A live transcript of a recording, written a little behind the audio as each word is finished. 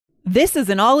This is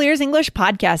an All Ears English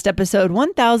podcast, episode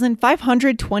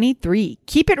 1523.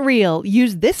 Keep it real.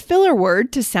 Use this filler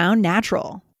word to sound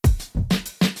natural.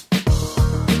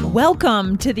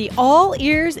 Welcome to the All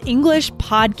Ears English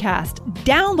podcast,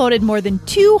 downloaded more than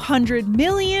 200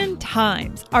 million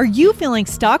times. Are you feeling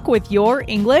stuck with your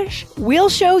English? We'll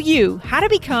show you how to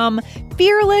become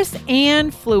fearless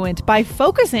and fluent by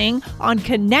focusing on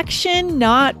connection,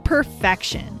 not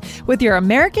perfection. With your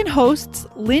American hosts,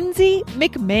 Lindsay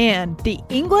McMahon, the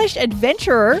English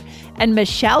adventurer, and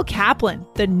Michelle Kaplan,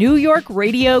 the New York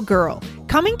radio girl,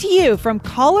 coming to you from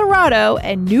Colorado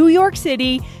and New York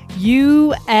City,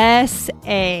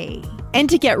 USA. And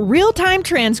to get real-time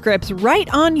transcripts right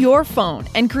on your phone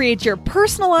and create your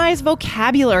personalized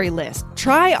vocabulary list,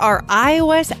 try our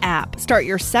iOS app. Start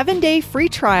your 7-day free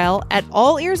trial at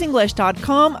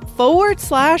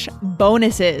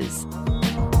allearsenglish.com/bonuses.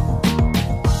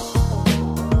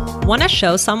 Want to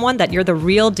show someone that you're the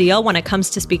real deal when it comes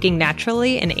to speaking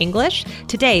naturally in English?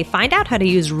 Today, find out how to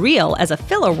use real as a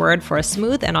filler word for a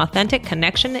smooth and authentic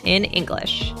connection in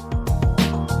English.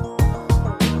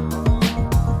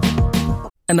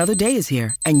 Another day is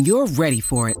here, and you're ready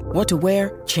for it. What to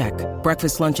wear? Check.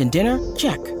 Breakfast, lunch, and dinner?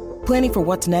 Check. Planning for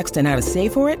what's next and how to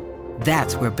save for it?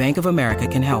 That's where Bank of America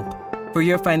can help. For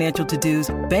your financial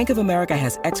to-dos, Bank of America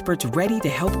has experts ready to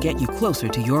help get you closer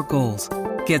to your goals.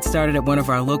 Get started at one of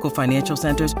our local financial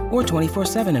centers or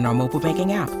 24/7 in our mobile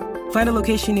banking app. Find a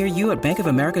location near you at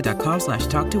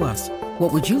bankofamerica.com/talktous.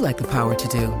 What would you like the power to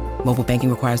do? Mobile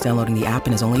banking requires downloading the app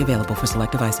and is only available for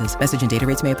select devices. Message and data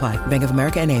rates may apply. Bank of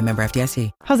America N.A., member FDIC.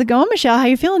 How's it going, Michelle? How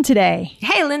you feeling today?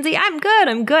 Hey, Lindsay, I'm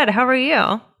good. How are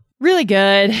you? Really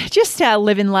good. Just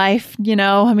living life,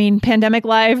 pandemic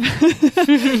life.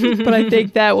 But I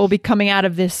think that we'll be coming out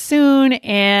of this soon.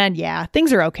 And yeah,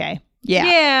 things are okay.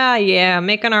 Yeah.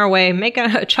 Making our way,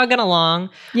 chugging along.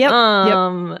 Yep.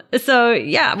 So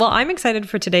yeah, well, I'm excited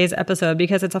for today's episode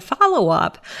because it's a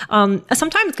follow-up.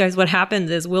 Sometimes, guys, what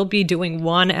happens is we'll be doing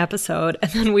one episode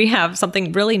and then we have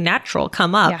something really natural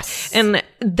come up. Yes. And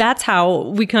that's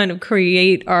how we kind of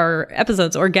create our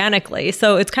episodes organically.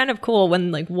 So it's kind of cool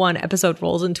when one episode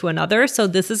rolls into another. So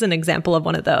this is an example of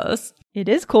one of those. It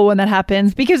is cool when that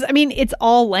happens because, it's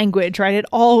all language, right?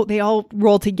 They all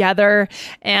roll together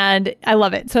and I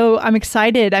love it. So I'm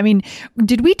excited.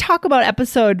 Did we talk about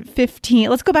episode 15?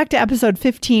 Let's go back to episode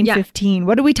 15.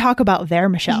 What did we talk about there,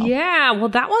 Michelle? Yeah, well,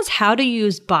 that was how to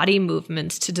use body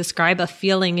movements to describe a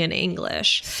feeling in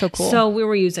English. So cool. So we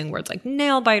were using words like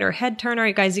nail biter, head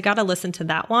turner. Guys, you got to listen to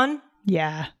that one.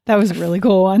 Yeah, that was a really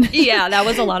cool one. Yeah, that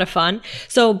was a lot of fun.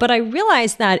 So, but I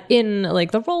realized that in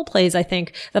the role plays, I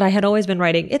think that I had always been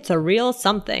writing, it's a real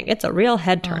something. It's a real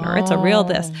head turner. It's a real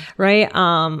this, right?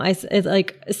 That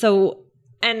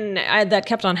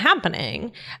kept on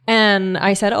happening. And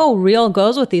I said, real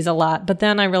goes with these a lot. But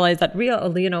then I realized that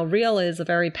real is a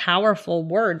very powerful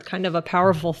word, kind of a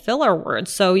powerful filler word.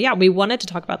 So yeah, we wanted to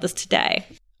talk about this today.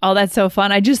 Oh, that's so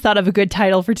fun. I just thought of a good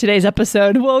title for today's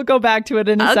episode. We'll go back to it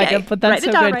in a second, but that's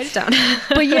so good. Write it down.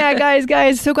 But yeah,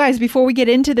 guys. So guys, before we get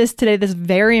into this today, this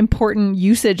very important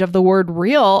usage of the word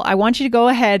real, I want you to go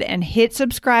ahead and hit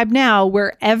subscribe now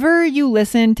wherever you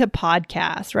listen to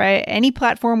podcasts, right? Any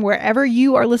platform, wherever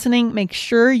you are listening, make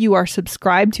sure you are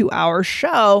subscribed to our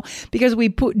show because we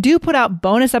do put out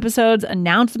bonus episodes,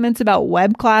 announcements about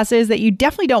web classes that you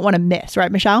definitely don't want to miss,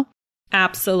 right, Michelle?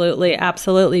 Absolutely.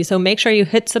 So make sure you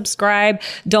hit subscribe.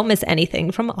 Don't miss anything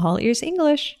from All Ears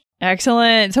English.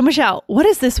 Excellent. So Michelle, what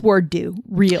does this word do?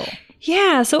 Real.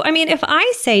 Yeah. So, if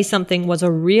I say something was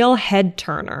a real head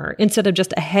turner instead of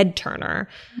just a head turner,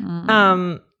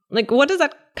 what does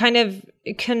that kind of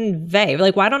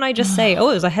convey? Why don't I just say, it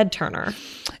was a head turner?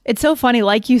 It's so funny.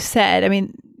 Like you said,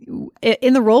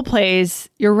 in the role plays,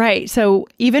 you're right. So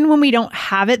even when we don't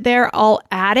have it there, I'll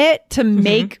add it to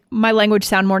make my language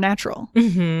sound more natural.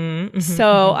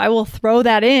 So I will throw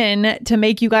that in to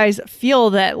make you guys feel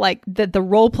that that the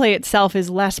role play itself is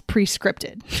less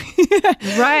pre-scripted.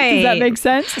 Right. Does that make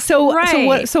sense?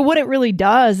 So what it really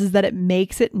does is that it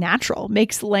makes it natural,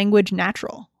 makes language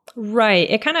natural. Right.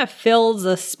 It kind of fills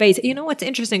a space. You know what's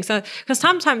interesting? So, because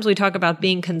sometimes we talk about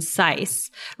being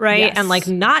concise, right? Yes.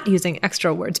 And not using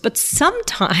extra words, but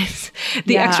sometimes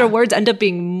the extra words end up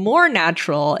being more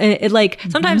natural. And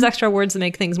sometimes extra words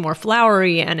make things more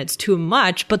flowery and it's too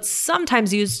much, but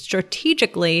sometimes used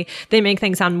strategically, they make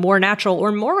things sound more natural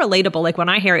or more relatable. When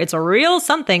I hear it's a real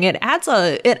something, it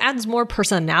adds more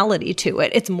personality to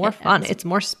it. It's more fun. It's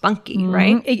more spunky,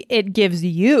 right? It gives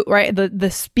you, right?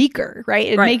 The speaker, right?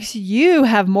 It makes makes you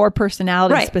have more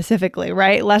personality specifically,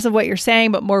 right? Less of what you're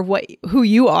saying, but more of who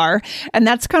you are. And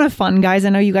that's kind of fun, guys. I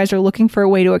know you guys are looking for a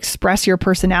way to express your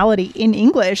personality in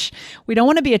English. We don't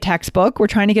want to be a textbook. We're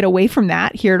trying to get away from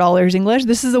that here at All Ears English.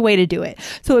 This is a way to do it.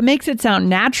 So it makes it sound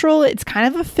natural. It's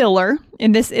kind of a filler.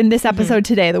 In this episode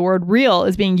today, the word real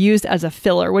is being used as a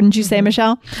filler. Wouldn't you say,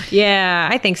 Michelle? Yeah,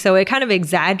 I think so. It kind of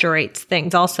exaggerates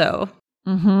things also.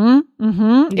 Yeah.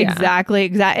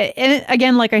 Exactly. And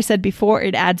again, like I said before,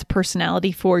 it adds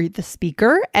personality for the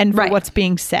speaker and for what's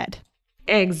being said.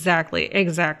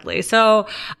 Exactly. So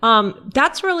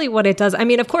that's really what it does. I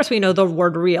mean, of course, we know the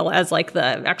word real as like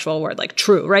the actual word, like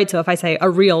true, right? So if I say a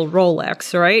real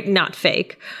Rolex, right? Not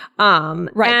fake.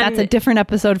 That's a different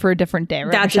episode for a different day,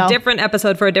 right, That's Michelle? a different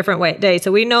episode for a different day.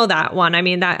 So we know that one. I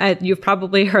mean, that you've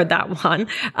probably heard that one.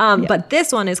 But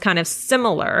this one is kind of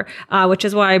similar, which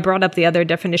is why I brought up the other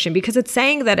definition, because it's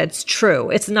saying that it's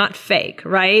true. It's not fake,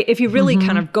 right? If you really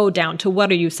kind of go down to what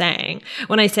are you saying?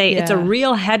 When I say it's a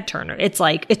real head turner, it's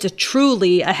like it's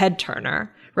truly a head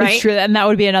turner. Right? It's true. And that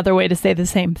would be another way to say the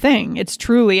same thing. It's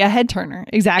truly a head turner.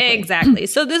 Exactly.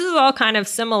 So this is all kind of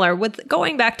similar with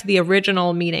going back to the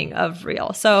original meaning of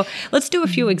real. So let's do a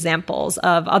few examples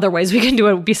of other ways we can do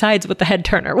it besides with the head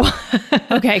turner.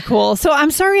 Okay, cool. So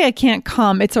I'm sorry I can't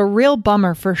come. It's a real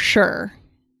bummer for sure.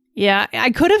 Yeah,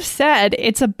 I could have said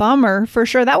it's a bummer for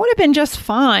sure. That would have been just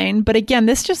fine. But again,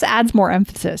 this just adds more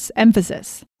emphasis.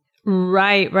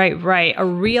 Right. A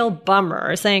real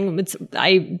bummer, saying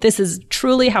this is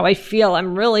truly how I feel.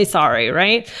 I'm really sorry,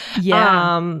 right?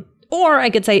 Yeah. Or I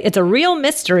could say it's a real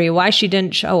mystery why she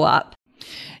didn't show up.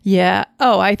 Yeah.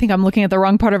 Oh, I think I'm looking at the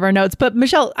wrong part of our notes. But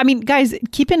Michelle, I mean, guys,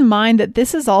 keep in mind that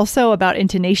this is also about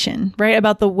intonation, right?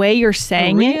 About the way you're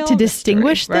saying it to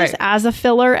distinguish this as a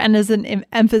filler and as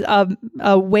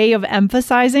a way of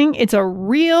emphasizing. It's a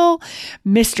real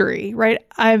mystery, right?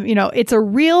 It's a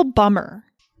real bummer.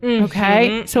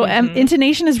 Okay. So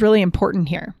intonation is really important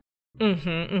here.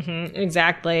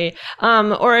 Exactly.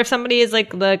 Or if somebody is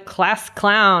like the class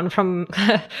clown from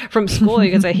school, you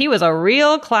can say he was a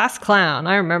real class clown.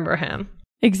 I remember him.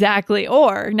 Exactly.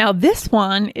 Or now this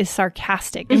one is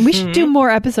sarcastic. And we should do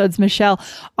more episodes, Michelle,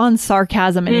 on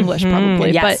sarcasm in English probably.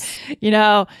 Yes.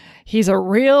 But, he's a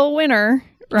real winner,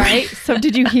 right? So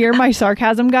did you hear my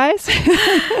sarcasm, guys?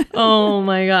 Oh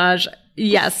my gosh.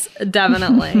 Yes,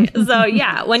 definitely. So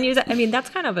yeah, when you, I mean, that's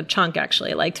kind of a chunk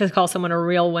actually, like to call someone a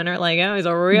real winner, like, oh, he's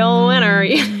a real winner.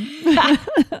 Right,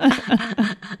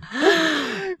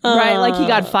 like he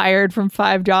got fired from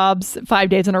 5 jobs 5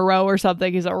 days in a row or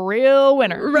something. He's a real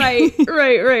winner. Right.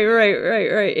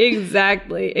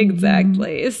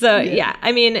 Exactly. So yeah,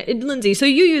 I mean, Lindsay, so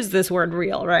you use this word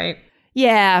real, right?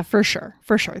 Yeah, for sure.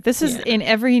 This is in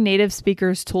every native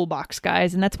speaker's toolbox,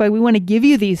 guys. And that's why we want to give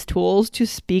you these tools to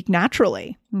speak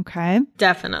naturally. Okay.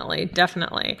 Definitely.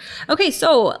 Okay,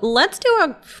 so let's do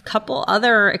a couple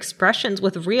other expressions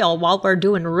with real while we're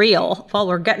getting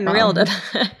real today.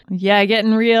 Yeah,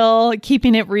 getting real,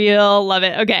 keeping it real. Love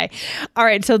it. Okay. All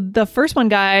right. So the first one,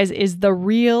 guys, is the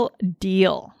real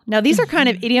deal. Now, these are kind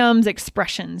of idioms,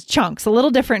 expressions, chunks, a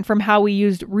little different from how we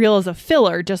used real as a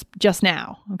filler just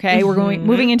now. Okay. We're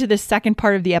moving into the second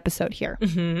part of the episode here.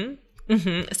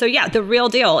 So yeah, the real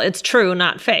deal. It's true,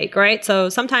 not fake, right? So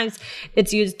sometimes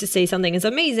it's used to say something is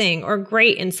amazing or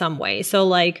great in some way. So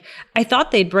like, I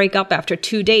thought they'd break up after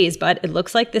 2 days, but it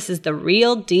looks like this is the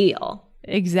real deal.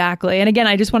 Exactly. And again,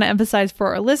 I just want to emphasize for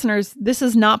our listeners, this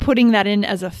is not putting that in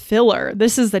as a filler.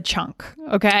 This is the chunk.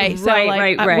 Okay. So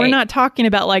right. We're not talking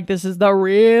about like, this is the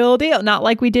real deal. Not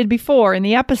like we did before in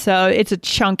the episode. It's a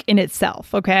chunk in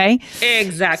itself. Okay.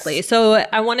 Exactly. So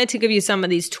I wanted to give you some of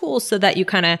these tools so that you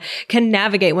kind of can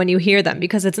navigate when you hear them,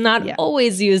 because it's not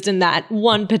always used in that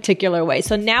one particular way.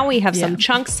 So now we have some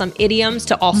chunks, some idioms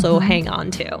to also hang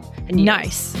on to. And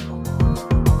nice.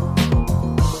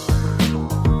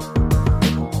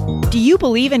 Do you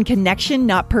believe in connection,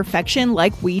 not perfection,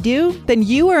 like we do? Then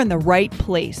you are in the right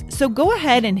place. So go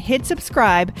ahead and hit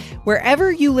subscribe wherever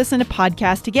you listen to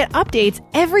podcasts to get updates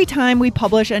every time we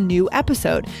publish a new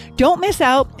episode. Don't miss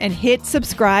out and hit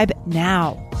subscribe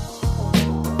now.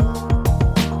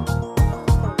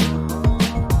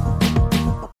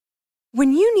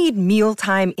 When you need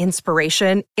mealtime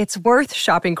inspiration, it's worth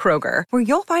shopping Kroger, where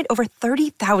you'll find over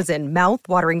 30,000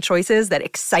 mouth-watering choices that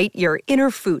excite your inner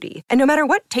foodie. And no matter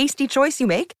what tasty choice you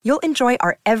make, you'll enjoy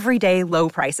our everyday low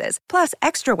prices, plus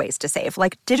extra ways to save,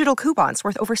 like digital coupons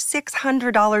worth over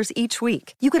 $600 each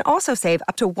week. You can also save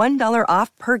up to $1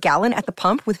 off per gallon at the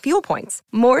pump with fuel points.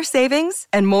 More savings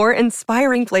and more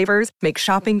inspiring flavors make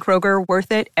shopping Kroger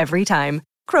worth it every time.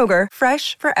 Kroger,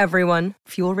 fresh for everyone.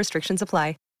 Fuel restrictions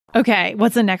apply. Okay,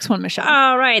 what's the next one, Michelle?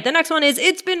 All right. The next one is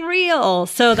it's been real.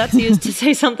 So that's used to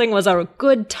say something was a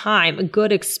good time, a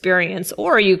good experience.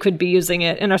 Or you could be using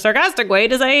it in a sarcastic way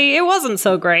to say it wasn't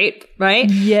so great, right?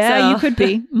 Yeah, you could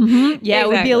be. Mm-hmm. Yeah, It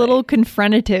would be a little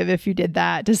confrontative if you did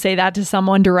that, to say that to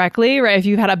someone directly, right? If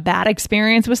you had a bad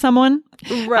experience with someone.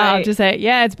 Right. To say,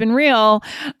 yeah, it's been real.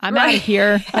 I'm out of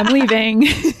here. I'm leaving.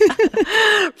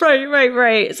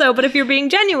 Right. So, but if you're being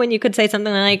genuine, you could say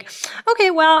something like,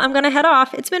 okay, well, I'm going to head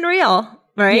off. It's been real.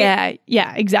 Right?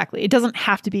 Yeah, exactly. It doesn't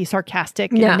have to be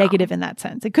sarcastic and negative in that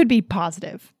sense. It could be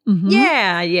positive. Mm-hmm.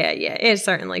 Yeah. It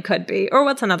certainly could be. Or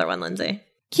what's another one, Lindsay?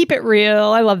 Keep it real.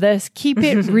 I love this. Keep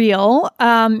it real,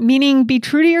 meaning be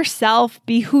true to yourself,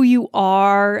 be who you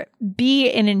are, be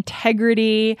in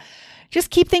integrity. Just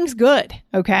keep things good,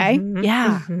 okay?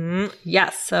 Yeah.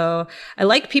 Yes. So I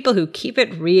like people who keep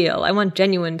it real. I want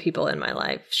genuine people in my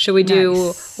life. Should we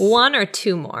do one or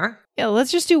two more? Yeah, let's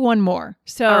just do one more.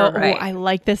 So I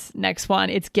like this next one.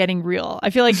 It's getting real.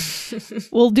 I feel like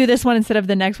we'll do this one instead of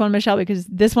the next one, Michelle, because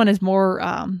this one is more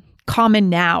common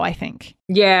now, I think.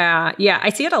 Yeah. I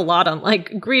see it a lot on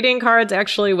like greeting cards,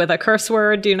 actually, with a curse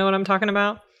word. Do you know what I'm talking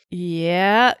about?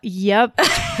 Yeah. Yep.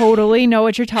 Totally know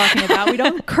what you're talking about. We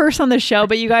don't curse on the show,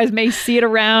 but you guys may see it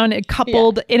around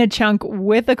coupled in a chunk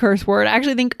with a curse word. I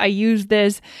actually think I used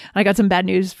this. I got some bad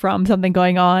news from something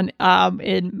going on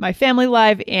in my family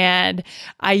life, and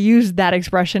I used that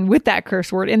expression with that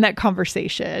curse word in that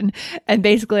conversation. And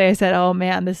basically I said, oh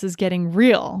man, this is getting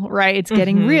real, right? It's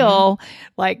getting real.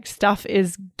 Like stuff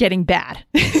is getting bad.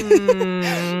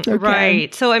 Okay.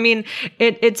 Right. So, I mean,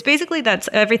 it's basically that's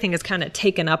everything is kind of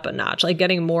taken up a notch, like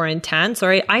getting more intense.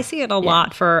 Or I see it a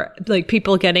lot for like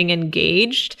people getting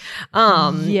engaged.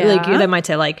 Like they might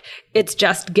say like, it's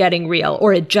just getting real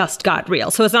or it just got real.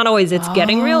 So it's not always it's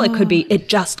getting real. It could be it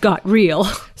just got real.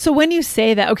 So when you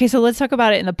say that, okay, so let's talk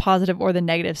about it in the positive or the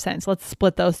negative sense. Let's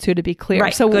split those two to be clear.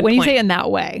 Right, so when you say it in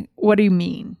that way, what do you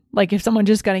mean? Like if someone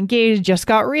just got engaged, just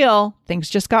got real,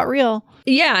 things just got real.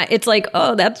 Yeah, it's like,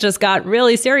 oh, that just got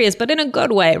really serious, but in a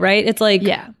good way, right? It's like,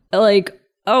 like,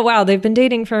 oh, wow, they've been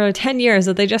dating for 10 years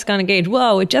that they just got engaged.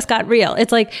 Whoa, it just got real.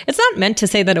 It's like, it's not meant to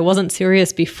say that it wasn't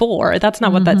serious before. That's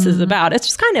not what that is about. It's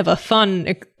just kind of a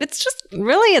fun, it's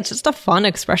just a fun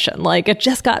expression. Like, it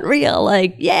just got real.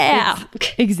 Like, yeah.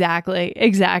 Exactly.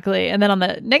 And then on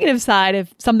the negative side,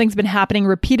 if something's been happening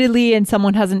repeatedly and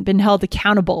someone hasn't been held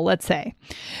accountable, let's say,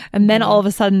 and then all of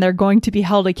a sudden they're going to be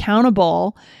held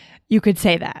accountable, you could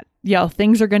say that,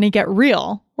 things are going to get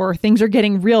real, or things are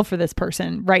getting real for this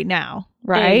person right now.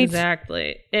 Right?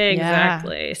 Exactly.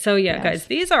 So guys,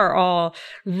 these are all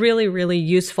really, really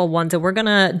useful ones. And we're going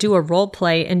to do a role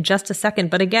play in just a second.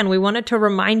 But again, we wanted to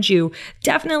remind you,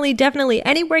 definitely,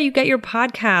 anywhere you get your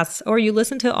podcasts or you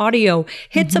listen to audio,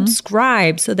 hit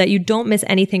subscribe so that you don't miss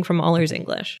anything from All Ears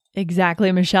English.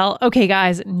 Exactly, Michelle. Okay,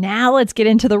 guys, now let's get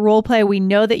into the role play. We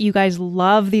know that you guys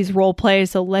love these role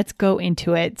plays, so let's go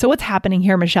into it. So what's happening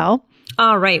here, Michelle?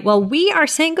 All right. Well, we are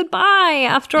saying goodbye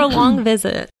after a long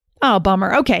visit. Oh,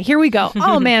 bummer. Okay, here we go.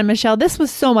 Oh man, Michelle, this was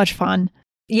so much fun.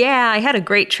 Yeah, I had a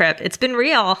great trip. It's been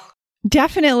real.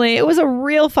 Definitely. It was a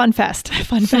real fun fest.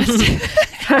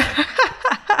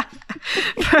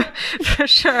 For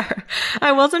sure.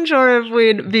 I wasn't sure if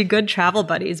we'd be good travel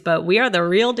buddies, but we are the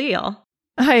real deal.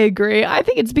 I agree. I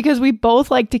think it's because we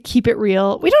both like to keep it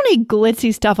real. We don't need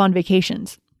glitzy stuff on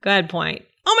vacations. Good point.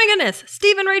 Oh my goodness,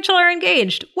 Steve and Rachel are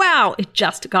engaged. Wow, it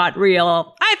just got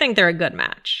real. I think they're a good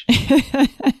match.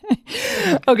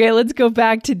 Okay, let's go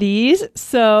back to these.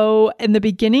 So in the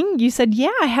beginning, you said, yeah,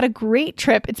 I had a great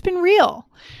trip. It's been real.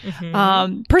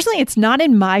 Personally, it's not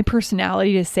in my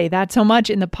personality to say that so much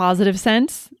in the positive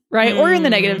sense, right? Or in the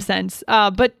negative sense.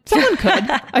 But someone could,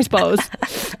 I suppose.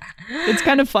 It's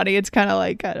kind of funny. It's kind of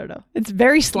like, I don't know. It's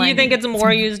very slangy. You think it's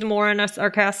used more in a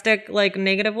sarcastic, like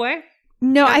negative way?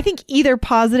 No, I think either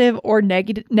positive or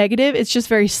negative. It's just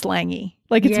very slangy.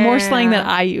 Like it's more slang than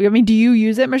I use. I mean, do you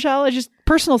use it, Michelle? It's just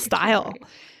personal style.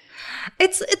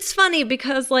 It's funny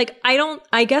because like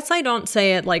I guess I don't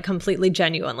say it like completely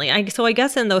genuinely. So I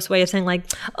guess in those ways of saying like,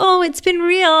 oh, it's been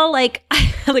real. Like,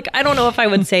 I don't know if I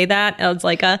would say that as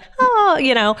like I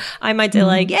might say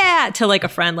like, yeah, to like a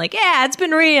friend, like, yeah, it's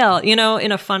been real,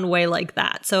 in a fun way like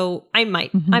that. So I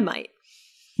might.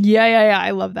 Yeah.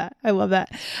 I love that.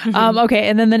 Okay.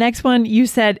 And then the next one, you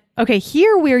said, okay,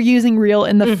 here we're using real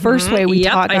in the first way we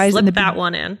talk, guys. I slipped that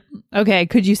one in. Okay.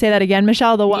 Could you say that again,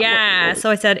 Michelle?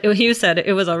 So I said, you said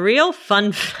it was a real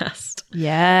fun fest.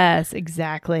 Yes,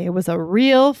 exactly. It was a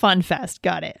real fun fest.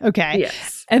 Got it. Okay.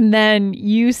 Yes. And then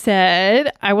you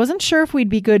said, I wasn't sure if we'd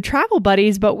be good travel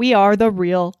buddies, but we are the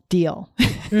real deal.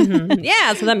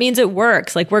 Yeah. So that means it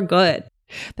works. Like we're good.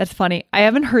 That's funny. I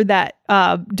haven't heard that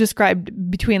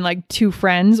described between like two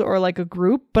friends or like a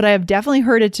group, but I have definitely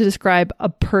heard it to describe a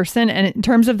person and in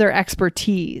terms of their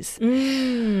expertise.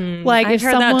 Like I've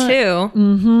heard that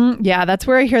too. Yeah, that's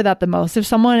where I hear that the most. If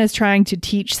someone is trying to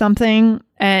teach something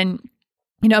and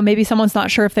maybe someone's not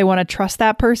sure if they want to trust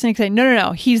that person, you can say,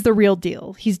 no, he's the real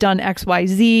deal. He's done X, Y,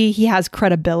 Z. He has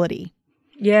credibility.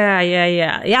 Yeah.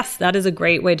 Yes, that is a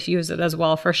great way to use it as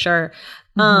well, for sure.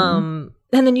 And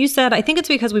then you said, I think it's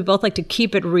because we both like to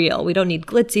keep it real. We don't need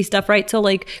glitzy stuff, right? So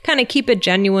like kind of keep it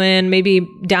genuine, maybe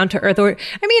down to earth, or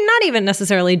I mean, not even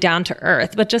necessarily down to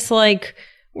earth, but just like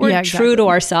we're true to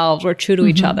ourselves. We're true to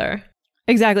each other.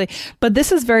 Exactly. But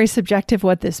this is very subjective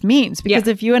what this means, because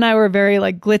if you and I were very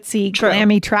like glitzy,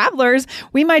 glammy travelers,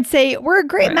 we might say we're a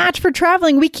great match for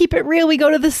traveling. We keep it real. We go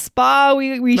to the spa.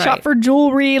 We shop for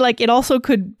jewelry. Like it also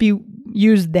could be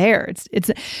used there.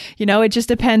 It's it just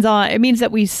depends on, it means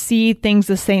that we see things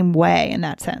the same way in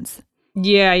that sense.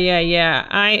 Yeah.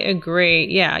 I agree.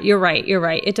 Yeah, you're right.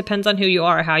 It depends on who you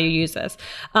are, how you use this.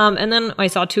 And then I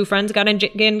saw two friends get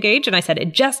engaged and I said,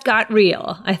 it just got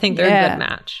real. I think they're a good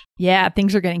match. Yeah,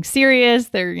 things are getting serious.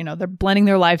 They're blending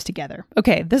their lives together.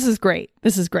 Okay, this is great.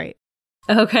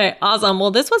 Okay, awesome.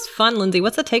 Well, this was fun, Lindsay.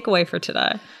 What's the takeaway for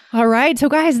today? All right. So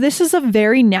guys, this is a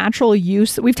very natural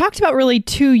use. We've talked about really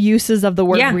two uses of the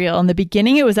word real. In the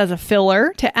beginning, it was as a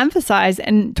filler to emphasize.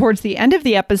 And towards the end of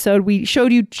the episode, we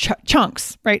showed you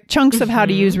chunks, right? Chunks of how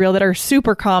to use real that are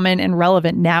super common and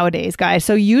relevant nowadays, guys.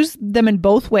 So use them in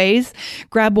both ways.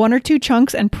 Grab one or two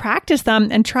chunks and practice them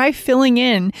and try filling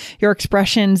in your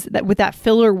expressions with that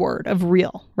filler word of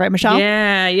real. Right, Michelle?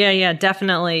 Yeah,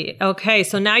 definitely. Okay.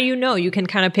 So now you can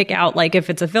kind of pick out like if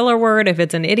it's a filler word, if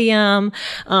it's an idiom.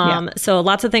 So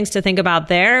lots of things to think about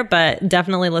there, but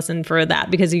definitely listen for that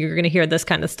because you're going to hear this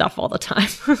kind of stuff all the time.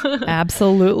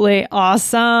 Absolutely.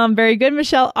 Awesome. Very good,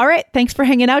 Michelle. All right. Thanks for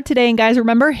hanging out today. And guys,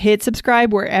 remember, hit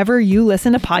subscribe wherever you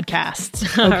listen to podcasts.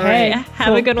 Okay. All right.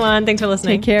 Have a good one. Thanks for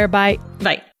listening. Take care. Bye.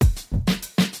 Bye.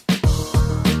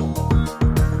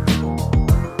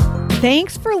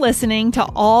 Thanks for listening to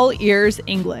All Ears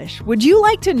English. Would you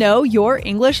like to know your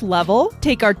English level?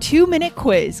 Take our 2-minute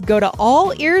quiz. Go to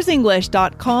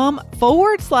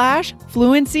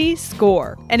allearsenglish.com/fluency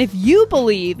score. And if you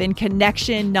believe in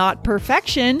connection, not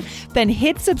perfection, then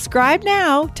hit subscribe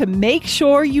now to make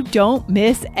sure you don't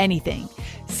miss anything.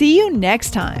 See you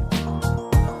next time.